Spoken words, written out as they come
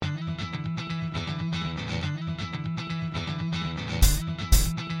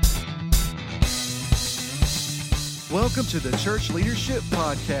Welcome to the Church Leadership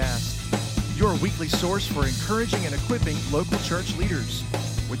Podcast, your weekly source for encouraging and equipping local church leaders,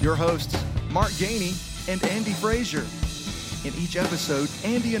 with your hosts, Mark Gainey and Andy Frazier. In each episode,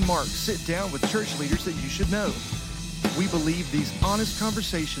 Andy and Mark sit down with church leaders that you should know. We believe these honest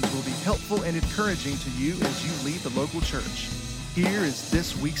conversations will be helpful and encouraging to you as you lead the local church. Here is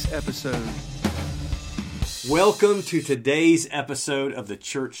this week's episode. Welcome to today's episode of the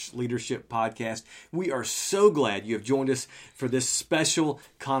Church Leadership Podcast. We are so glad you have joined us for this special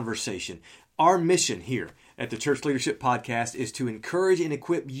conversation. Our mission here at the Church Leadership Podcast is to encourage and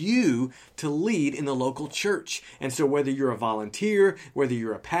equip you to lead in the local church. And so whether you're a volunteer, whether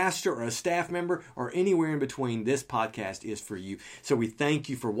you're a pastor or a staff member, or anywhere in between, this podcast is for you. So we thank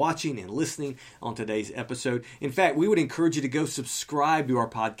you for watching and listening on today's episode. In fact, we would encourage you to go subscribe to our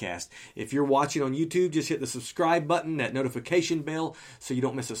podcast. If you're watching on YouTube, just hit the subscribe button, that notification bell, so you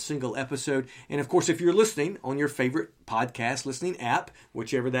don't miss a single episode. And of course, if you're listening on your favorite podcast listening app,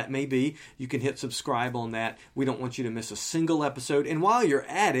 whichever that may be, you can hit subscribe on that. We don't want you to miss a single episode. And while you're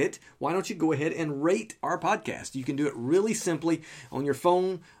at it, why don't you go ahead and rate our podcast? You can do it really simply on your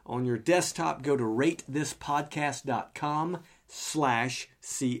phone, on your desktop. Go to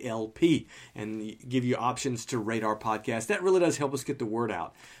ratethispodcast.com/CLP and give you options to rate our podcast. That really does help us get the word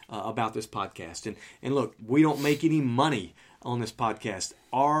out about this podcast. And look, we don't make any money on this podcast.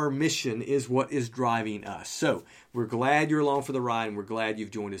 Our mission is what is driving us. So we're glad you're along for the ride, and we're glad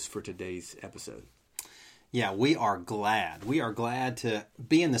you've joined us for today's episode. Yeah, we are glad. We are glad to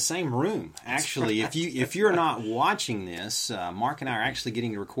be in the same room. Actually, if you're not watching this, Mark and I are actually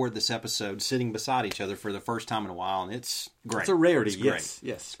getting to record this episode sitting beside each other for the first time in a while, and it's great. It's a rarity. It's great.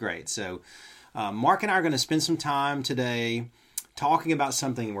 Yes. It's great. So Mark and I are going to spend some time today talking about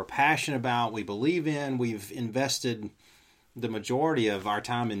something we're passionate about, we believe in, we've invested the majority of our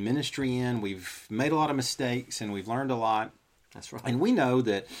time in ministry in. We've made a lot of mistakes, and we've learned a lot. That's right. And we know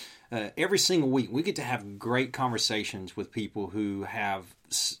that every single week we get to have great conversations with people who have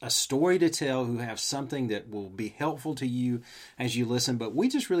a story to tell, who have something that will be helpful to you as you listen. But we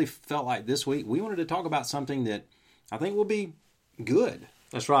just really felt like this week we wanted to talk about something that I think will be good.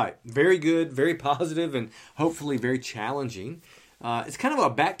 That's right. Very good, very positive, and hopefully very challenging. It's kind of a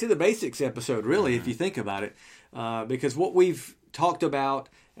back to the basics episode, really, if you think about it. Because what we've talked about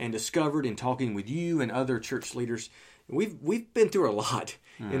and discovered in talking with you and other church leaders, we've been through a lot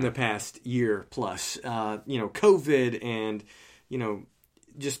in the past year plus. COVID and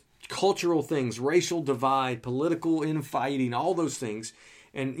just cultural things, racial divide, political infighting, all those things.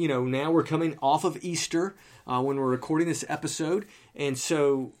 And now we're coming off of Easter when we're recording this episode, and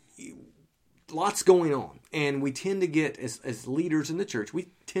so lots going on. And we tend to get, as leaders in the church, we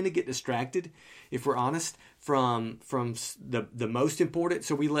tend to get distracted, if we're honest, from the most important.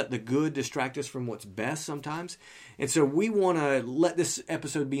 So we let the good distract us from what's best sometimes. And so we want to let this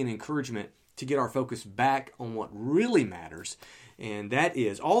episode be an encouragement to get our focus back on what really matters. And that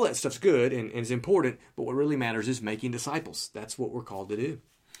is, all that stuff's good and is important, but what really matters is making disciples. That's what we're called to do.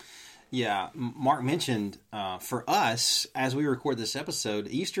 Yeah, Mark mentioned for us, as we record this episode,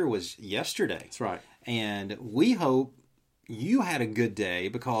 Easter was yesterday. That's right. And we hope you had a good day,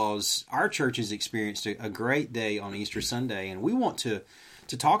 because our church has experienced a great day on Easter Sunday, and we want to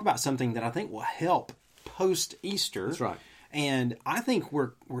talk about something that I think will help post-Easter. That's right. And I think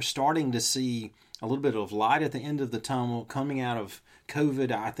we're starting to see a little bit of light at the end of the tunnel coming out of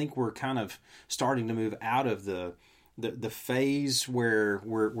COVID. I think we're kind of starting to move out of the phase where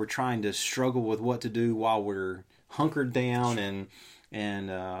we're trying to struggle with what to do while we're hunkered down and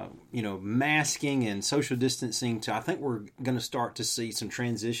masking and social distancing, to I think we're going to start to see some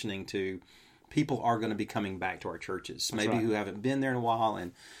transitioning to people are going to be coming back to our churches, That's maybe right. who haven't been there in a while.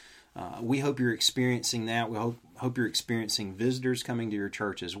 And we hope you're experiencing that. We hope you're experiencing visitors coming to your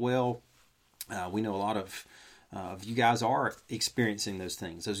church as well. We know a lot of you guys are experiencing those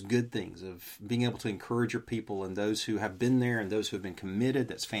things, those good things of being able to encourage your people and those who have been there and those who have been committed.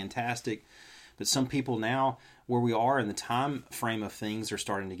 That's fantastic. But some people now, where we are in the time frame of things, are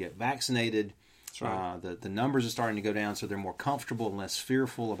starting to get vaccinated. That's right. The numbers are starting to go down, so they're more comfortable and less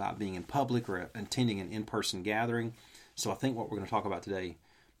fearful about being in public or attending an in-person gathering. So I think what we're going to talk about today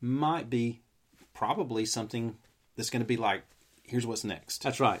might be probably something that's going to be like, here's what's next.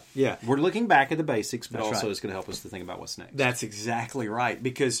 That's right. Yeah. We're looking back at the basics, but That's also right. it's going to help us to think about what's next. That's exactly right,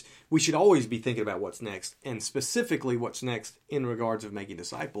 because we should always be thinking about what's next, and specifically what's next in regards of making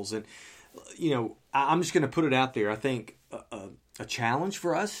disciples. And I'm just going to put it out there. I think a a challenge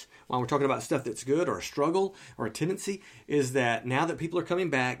for us when we're talking about stuff that's good or a struggle or a tendency is that now that people are coming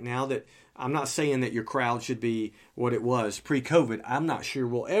back, now that I'm not saying that your crowd should be what it was pre-COVID. I'm not sure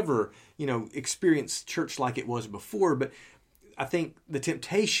we'll ever, experience church like it was before. But I think the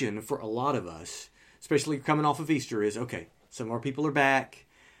temptation for a lot of us, especially coming off of Easter, is, okay, some of our people are back.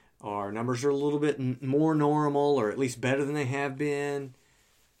 Our numbers are a little bit more normal, or at least better than they have been.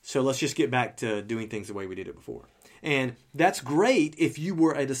 So let's just get back to doing things the way we did it before. And that's great if you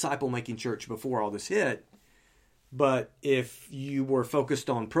were a disciple-making church before all this hit. But if you were focused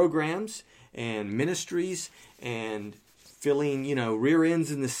on programs and ministries and filling, rear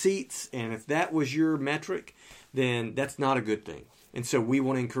ends in the seats, and if that was your metric, then that's not a good thing. And so we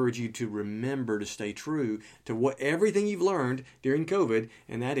want to encourage you to remember to stay true to everything you've learned during COVID,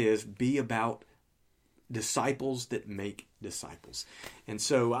 and that is be about disciples that make disciples. And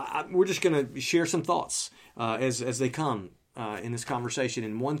so we're just going to share some thoughts as they come in this conversation.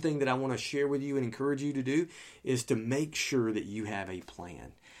 And one thing that I want to share with you and encourage you to do is to make sure that you have a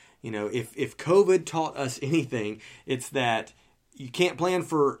plan. If COVID taught us anything, it's that you can't plan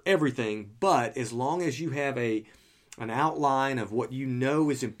for everything, but as long as you have an outline of what you know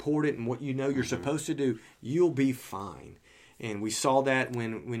is important and what you know you're supposed to do, you'll be fine. And we saw that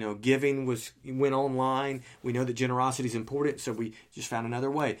when giving went online. We know that generosity is important, so we just found another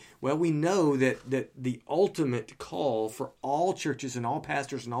way. Well, we know that the ultimate call for all churches and all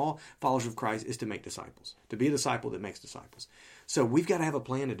pastors and all followers of Christ is to make disciples, to be a disciple that makes disciples. So we've got to have a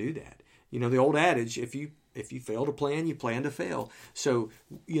plan to do that. The old adage, if you fail to plan, you plan to fail. So,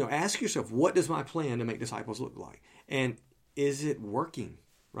 ask yourself, what does my plan to make disciples look like? And is it working?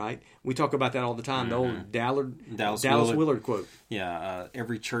 Right? We talk about that all the time. Mm-hmm. The old Dallas Willard quote. Yeah.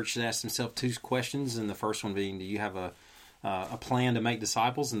 Every church should ask themselves two questions, and the first one being, do you have a plan to make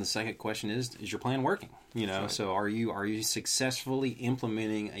disciples? And the second question is your plan working? Right. So are you successfully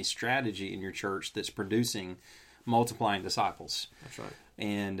implementing a strategy in your church that's producing multiplying disciples? That's right.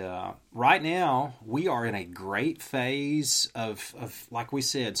 And right now, we are in a great phase of, like we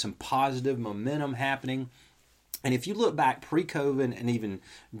said, some positive momentum happening. And if you look back pre-COVID and even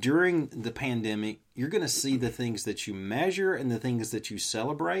during the pandemic, you're going to see the things that you measure and the things that you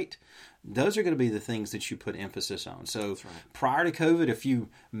celebrate. Those are going to be the things that you put emphasis on. So prior to COVID, if you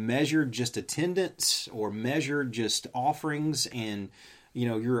measured just attendance or measured just offerings and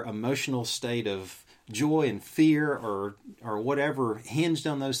your emotional state of joy and fear or whatever hinged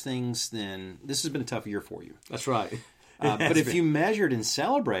on those things, then this has been a tough year for you. That's right. But if you measured in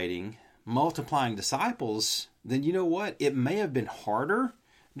celebrating multiplying disciples, then you know what? It may have been harder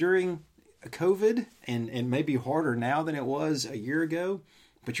during COVID and maybe harder now than it was a year ago,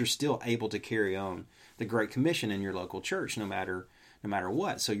 but you're still able to carry on the Great Commission in your local church no matter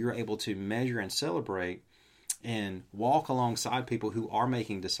what. So you're able to measure and celebrate and walk alongside people who are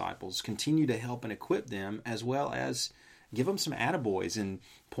making disciples, continue to help and equip them, as well as give them some attaboys and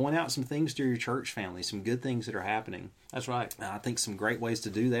point out some things to your church family, some good things that are happening. That's right. I think some great ways to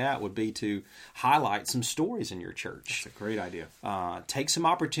do that would be to highlight some stories in your church. That's a great idea. Take some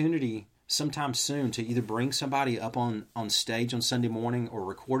opportunity sometime soon to either bring somebody up on stage on Sunday morning or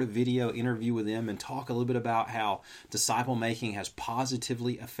record a video interview with them and talk a little bit about how disciple making has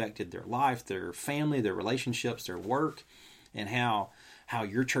positively affected their life, their family, their relationships, their work, and how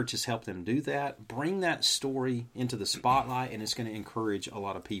your church has helped them do that. Bring that story into the spotlight, and it's going to encourage a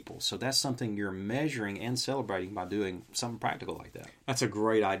lot of people. So that's something you're measuring and celebrating by doing something practical like that. That's a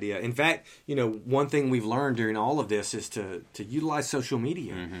great idea. In fact, one thing we've learned during all of this is to utilize social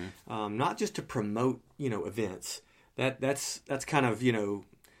media, not just to promote, events. That's kind of,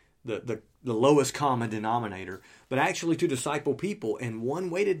 the lowest common denominator, but actually to disciple people. And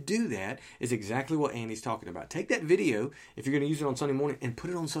one way to do that is exactly what Andy's talking about. Take that video, if you're going to use it on Sunday morning, and put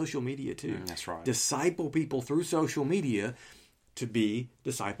it on social media too. That's right. Disciple people through social media to be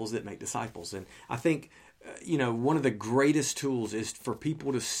disciples that make disciples. And I think, one of the greatest tools is for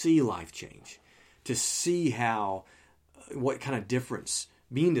people to see life change, to see what kind of difference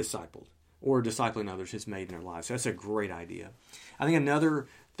being discipled or discipling others has made in their lives. So that's a great idea. I think another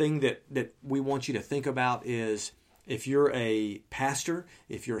thing that we want you to think about is, if you're a pastor,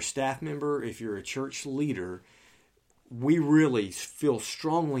 if you're a staff member, if you're a church leader, we really feel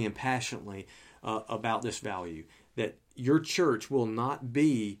strongly and passionately about this value, that your church will not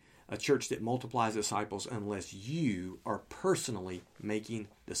be a church that multiplies disciples unless you are personally making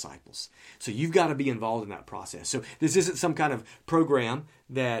disciples. So you've got to be involved in that process. So this isn't some kind of program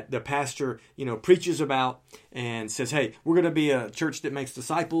that the pastor, preaches about and says, hey, we're going to be a church that makes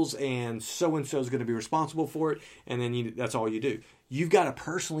disciples and so is going to be responsible for it. And then that's all you do. You've got to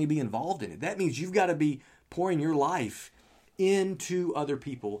personally be involved in it. That means you've got to be pouring your life into other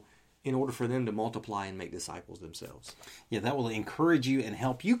people in order for them to multiply and make disciples themselves. Yeah, that will encourage you and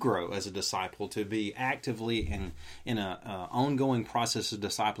help you grow as a disciple to be actively in a ongoing process of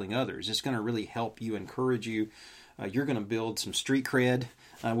discipling others. It's going to really help you, encourage you. You're going to build some street cred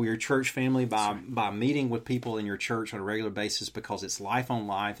with your church family by meeting with people in your church on a regular basis, because it's life on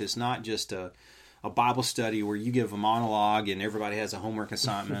life. It's not just a Bible study where you give a monologue and everybody has a homework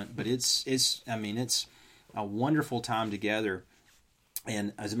assignment, but it's a wonderful time together.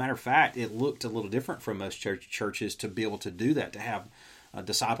 And as a matter of fact, it looked a little different from most churches to be able to do that, to have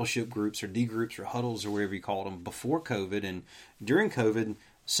discipleship groups or D groups or huddles or whatever you called them before COVID. And during COVID,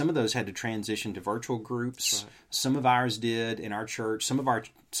 some of those had to transition to virtual groups. Right. Some of ours did in our church. Some of our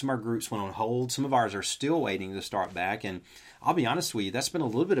groups went on hold. Some of ours are still waiting to start back. And I'll be honest with you, that's been a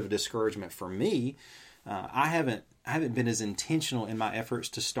little bit of a discouragement for me. I haven't been as intentional in my efforts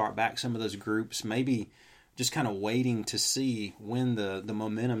to start back some of those groups. Maybe just kind of waiting to see when the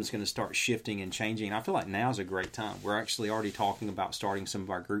momentum is going to start shifting and changing. I feel like now's a great time. We're actually already talking about starting some of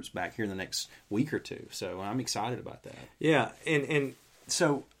our groups back here in the next week or two. So I'm excited about that. Yeah, and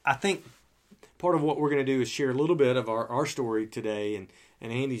so I think part of what we're going to do is share a little bit of our story today. And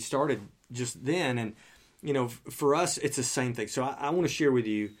Andy started just then. And, you know, for us, it's the same thing. So I want to share with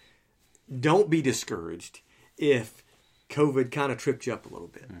you, don't be discouraged if COVID kind of tripped you up a little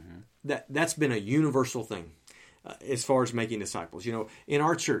bit. Mm-hmm. That's been a universal thing as far as making disciples. You know, in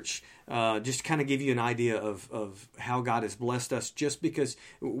our church, just to kind of give you an idea of how God has blessed us, just because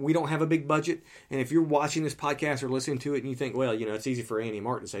we don't have a big budget. And if you're watching this podcast or listening to it and you think, well, you know, it's easy for Andy and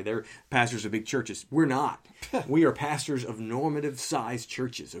Martin to say they're pastors of big churches. We're not. We are pastors of normative-sized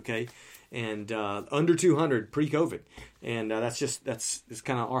churches, okay? And under 200 pre-COVID. And that's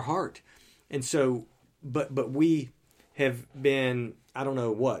kind of our heart. And so, but we have been, I don't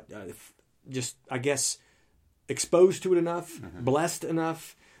know what, just, I guess, exposed to it enough, mm-hmm. blessed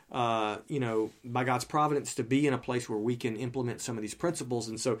enough, you know, by God's providence to be in a place where we can implement some of these principles.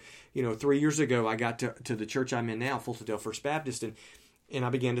 And so, you know, 3 years ago, I got to the church I'm in now, Fultondale First Baptist, and I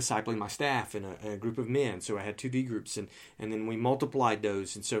began discipling my staff in a group of men. So I had 2 D groups, and then we multiplied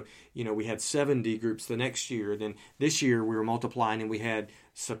those. And so, you know, we had 7 D groups the next year. Then this year we were multiplying, and we had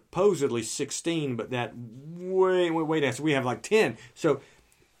supposedly 16, but that way down. So we have like 10. So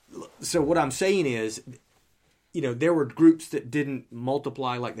what I'm saying is, you know, there were groups that didn't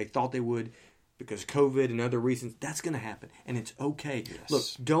multiply like they thought they would because COVID and other reasons. That's going to happen, and it's okay. Yes. Look,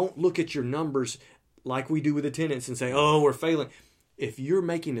 don't look at your numbers like we do with attendance and say, oh, we're failing. If you're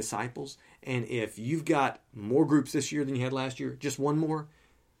making disciples, and if you've got more groups this year than you had last year, just one more,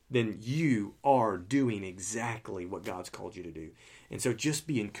 then you are doing exactly what God's called you to do. And so just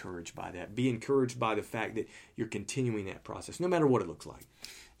be encouraged by that. Be encouraged by the fact that you're continuing that process, no matter what it looks like.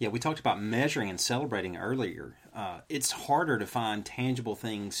 Yeah, we talked about measuring and celebrating earlier. It's harder to find tangible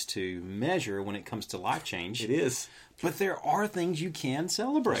things to measure when it comes to life change. It is. But there are things you can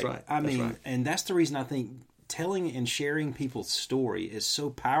celebrate. That's right. I mean, and that's the reason I think telling and sharing people's story is so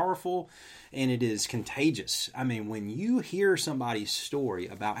powerful, and it is contagious. I mean, when you hear somebody's story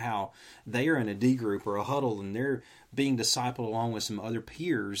about how they are in a D group or a huddle and they're being discipled along with some other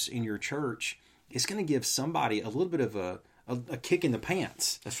peers in your church, it's going to give somebody a little bit of a kick in the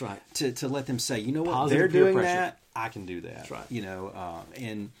pants. That's right. To let them say, you know what, positive they're doing pressure. that, I can do that. That's right. You know,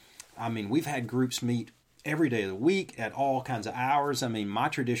 and I mean, we've had groups meet every day of the week at all kinds of hours. I mean, my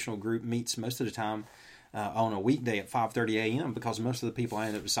traditional group meets most of the time on a weekday at 5:30 a.m. because most of the people I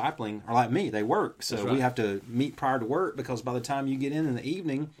end up discipling are like me. They work. So we have to meet prior to work because by the time you get in the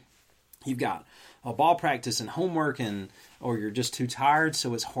evening, you've got a ball practice and homework or you're just too tired.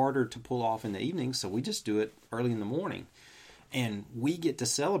 So it's harder to pull off in the evening. So we just do it early in the morning. And we get to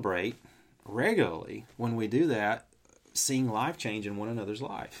celebrate regularly when we do that, seeing life change in one another's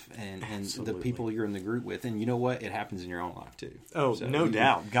life and the people you're in the group with. And you know what? It happens in your own life too. Oh, so no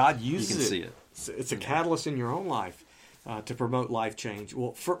doubt. God uses it. You can see it. It's a catalyst in your own life to promote life change.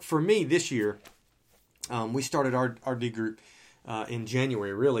 Well, for me this year, we started our D group in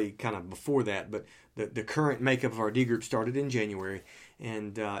January, really kind of before that. But the current makeup of our D group started in January.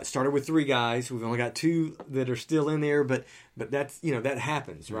 And it started with 3 guys. We've only got 2 that are still in there, but that's, you know, that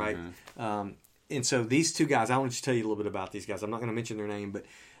happens, right? Mm-hmm. And so these 2 guys, I want to just tell you a little bit about these guys. I'm not going to mention their name, but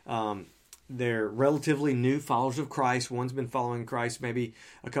they're relatively new followers of Christ. One's been following Christ maybe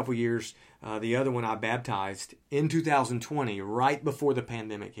a couple years. The other one I baptized in 2020, right before the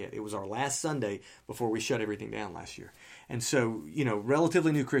pandemic hit. It was our last Sunday before we shut everything down last year. And so, you know,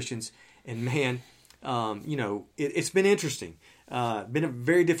 relatively new Christians. And man, you know, it's been interesting. Been a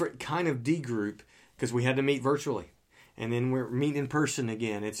very different kind of D group because we had to meet virtually, and then we're meeting in person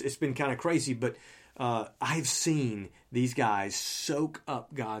again. It's been kind of crazy, but I've seen these guys soak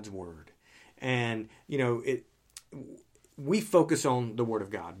up God's Word. And, we focus on the Word of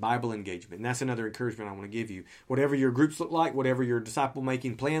God, Bible engagement. And that's another encouragement I want to give you. Whatever your groups look like, whatever your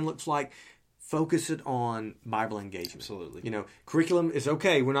disciple-making plan looks like, focus it on Bible engagement. Absolutely. Curriculum is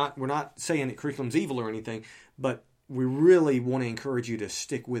okay. We're not saying that curriculum's evil or anything, but we really want to encourage you to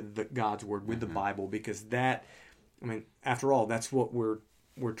stick with God's Word, with the Bible, because after all, that's what we're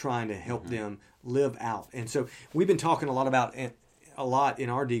trying to help them live out. And so we've been talking a lot in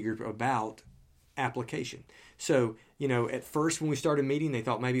our D group about application. So, at first when we started meeting, they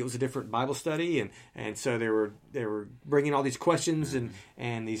thought maybe it was a different Bible study, and so they were bringing all these questions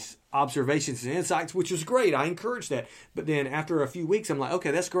and these observations and insights, which was great. I encouraged that. But then after a few weeks, I'm like,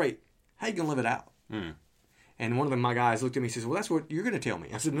 okay, that's great. How you going to live it out? And one of my guys looked at me and says, well, that's what you're going to tell me.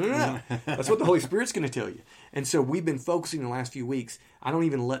 I said, no. That's what the Holy Spirit's going to tell you. And so we've been focusing the last few weeks. I don't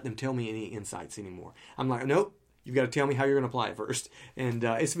even let them tell me any insights anymore. I'm like, nope, you've got to tell me how you're going to apply it first. And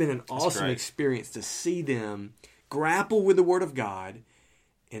it's been an awesome experience to see them grapple with the Word of God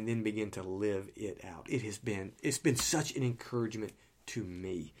and then begin to live it out. It's been such an encouragement to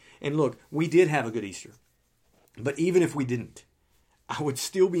me. And look, we did have a good Easter. But even if we didn't, I would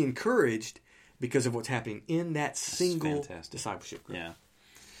still be encouraged because of what's happening in that single discipleship group. Yeah.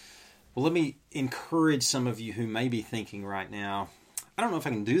 Well, let me encourage some of you who may be thinking right now, I don't know if I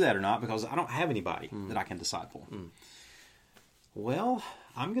can do that or not because I don't have anybody that I can disciple. Well,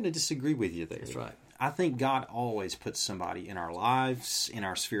 I'm going to disagree with you there. That's right. I think God always puts somebody in our lives, in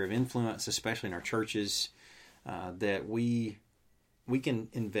our sphere of influence, especially in our churches, that we can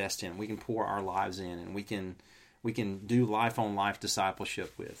invest in, we can pour our lives in, and we can do life-on-life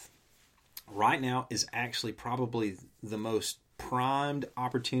discipleship with. Right now is actually probably the most primed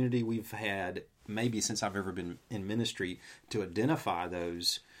opportunity we've had, maybe since I've ever been in ministry, to identify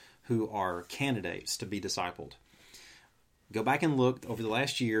those who are candidates to be discipled. Go back and look over the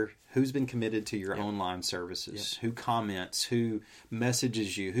last year, who's been committed to your online services, who comments, who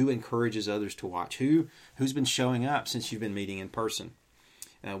messages you, who encourages others to watch, who's been showing up since you've been meeting in person.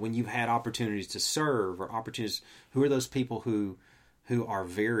 When you've had opportunities to serve or opportunities, who are those people who are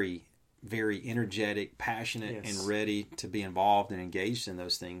very, very energetic, passionate, and ready to be involved and engaged in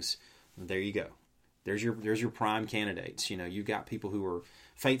those things? There you go. There's your prime candidates. You've got people who are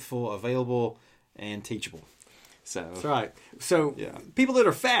faithful, available, and teachable. So that's right. So people that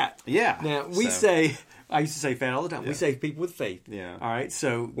are fat. Yeah. Now I used to say fat all the time. We say people with faith. Yeah. All right.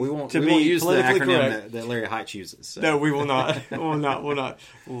 So we won't use the acronym that Larry Height uses. So. No, we will not. We'll not.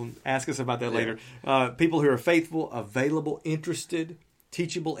 We'll ask us about that later. People who are faithful, available, interested,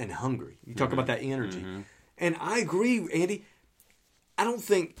 teachable, and hungry. You talk about that energy. And I agree, Andy. I don't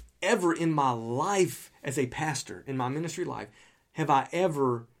think ever in my life as a pastor, in my ministry life, have I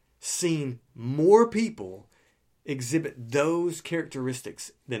ever seen more people exhibit those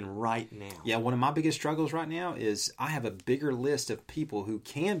characteristics than right now. Yeah, one of my biggest struggles right now is I have a bigger list of people who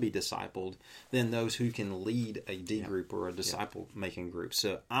can be discipled than those who can lead a D group or a disciple-making group.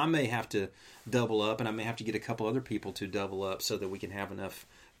 So I may have to double up, and I may have to get a couple other people to double up so that we can have enough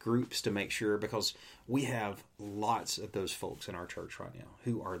groups to make sure, because we have lots of those folks in our church right now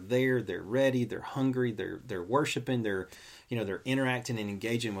who are there, they're ready, they're hungry, they're worshiping, they're interacting and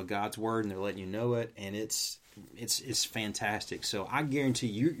engaging with God's Word, and they're letting you know it, and it's fantastic. So I guarantee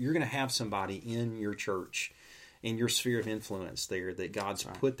you're going to have somebody in your church, in your sphere of influence there that God's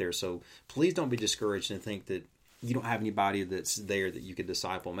put there. So please don't be discouraged and think that you don't have anybody that's there that you could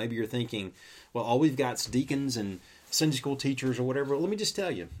disciple. Maybe you're thinking, well, all we've got is deacons and Sunday school teachers or whatever. Well, let me just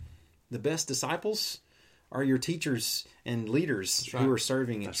tell you, the best disciples are your teachers and leaders who are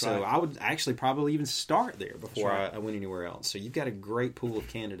serving. And so I would actually probably even start there before I went anywhere else. So you've got a great pool of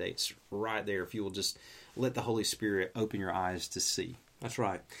candidates right there if you will just let the Holy Spirit open your eyes to see. That's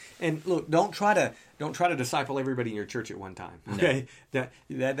right. And look, don't try to disciple everybody in your church at one time. Okay, no.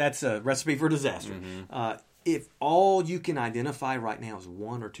 That's a recipe for disaster. If all you can identify right now is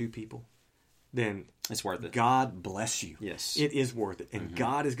one or two people, then it's worth it. God bless you. Yes, it is worth it, and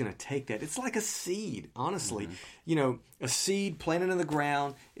God is going to take that. It's like a seed, honestly. A seed planted in the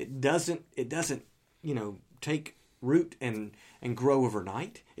ground. It doesn't take root and grow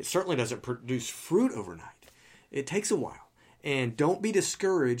overnight. It certainly doesn't produce fruit overnight. It takes a while. And don't be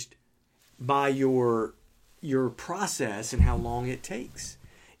discouraged by your process and how long it takes.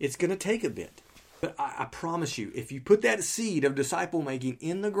 It's going to take a bit. But I promise you, if you put that seed of disciple making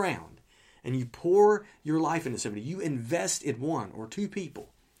in the ground and you pour your life into somebody, you invest in one or two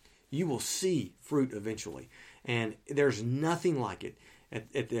people, you will see fruit eventually. And there's nothing like it. At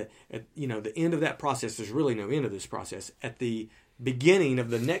the end of that process, there's really no end of this process. At the beginning of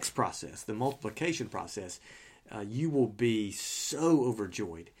the next process, the multiplication process, you will be so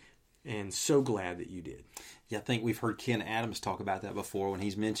overjoyed and so glad that you did. Yeah, I think we've heard Ken Adams talk about that before when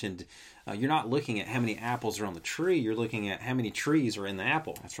he's mentioned you're not looking at how many apples are on the tree, you're looking at how many trees are in the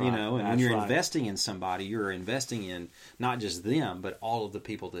apple. That's right. You know, and when you're investing in somebody, you're investing in not just them, but all of the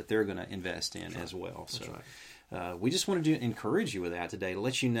people that they're going to invest in as well. That's so right. We just wanted to encourage you with that today, to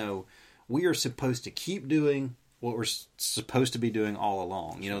let you know we are supposed to keep doing what we're supposed to be doing all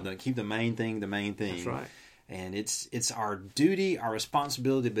along. You know, keep the main thing the main thing. That's right. And it's our duty, our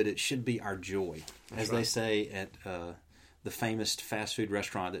responsibility, but it should be our joy. As they say at the famous fast food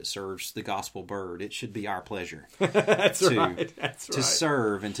restaurant that serves the gospel bird, it should be our pleasure to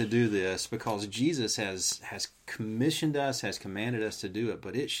serve and to do this, because Jesus has commissioned us, has commanded us to do it,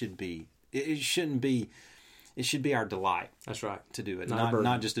 but it should be our delight. That's right. To do it,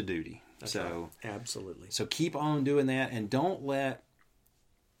 not just a duty. That's right. Absolutely. So keep on doing that, and don't let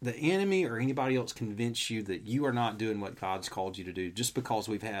the enemy or anybody else convince you that you are not doing what God's called you to do just because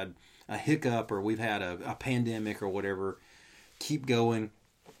we've had a hiccup or we've had a pandemic or whatever. Keep going.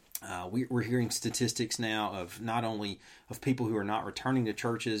 We're hearing statistics now of not only of people who are not returning to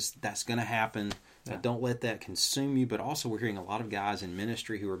churches. That's going to happen. Yeah. Don't let that consume you. But also we're hearing a lot of guys in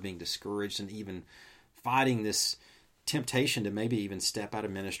ministry who are being discouraged and even fighting this temptation to maybe even step out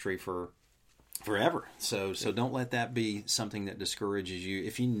of ministry forever. So don't let that be something that discourages you.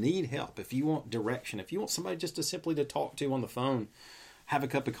 If you need help, if you want direction, if you want somebody just to simply to talk to on the phone, have a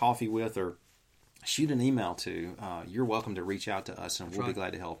cup of coffee with, or shoot an email to, you're welcome to reach out to us, and we'll be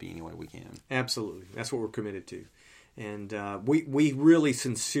glad to help you any way we can. Absolutely. That's what we're committed to. And we really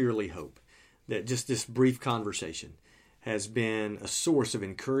sincerely hope that just this brief conversation has been a source of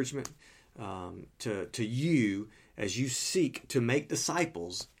encouragement to you as you seek to make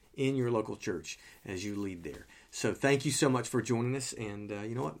disciples in your local church as you lead there. So thank you so much for joining us, and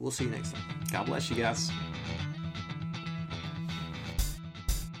you know what? We'll see you next time. God bless you guys.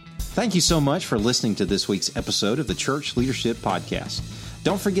 Thank you so much for listening to this week's episode of the Church Leadership Podcast.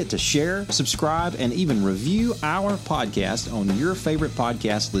 Don't forget to share, subscribe, and even review our podcast on your favorite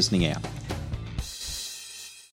podcast listening app.